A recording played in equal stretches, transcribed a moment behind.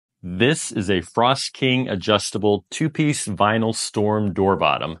This is a Frost King adjustable two-piece vinyl storm door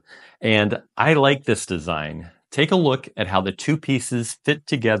bottom, and I like this design. Take a look at how the two pieces fit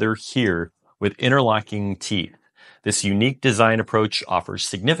together here with interlocking teeth. This unique design approach offers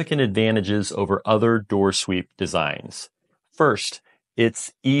significant advantages over other door sweep designs. First,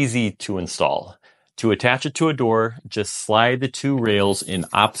 it's easy to install. To attach it to a door, just slide the two rails in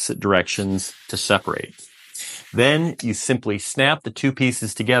opposite directions to separate. Then you simply snap the two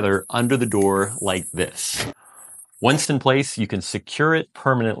pieces together under the door like this. Once in place, you can secure it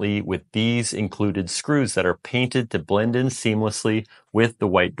permanently with these included screws that are painted to blend in seamlessly with the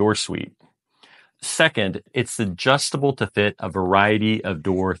white door sweep. Second, it's adjustable to fit a variety of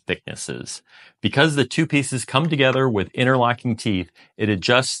door thicknesses. Because the two pieces come together with interlocking teeth, it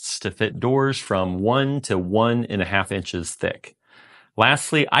adjusts to fit doors from 1 to 1.5 inches thick.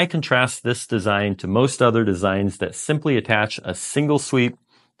 Lastly, I contrast this design to most other designs that simply attach a single sweep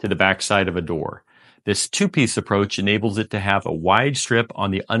to the backside of a door. This two-piece approach enables it to have a wide strip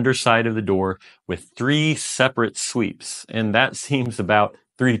on the underside of the door with 3 separate sweeps, and that seems about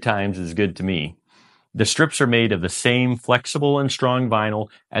 3 times as good to me. The strips are made of the same flexible and strong vinyl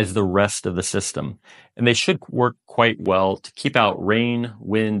as the rest of the system, and they should work quite well to keep out rain,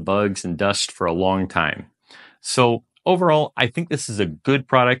 wind, bugs, and dust for a long time. So overall, I think this is a good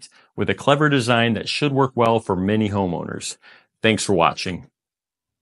product with a clever design that should work well for many homeowners. Thanks for watching.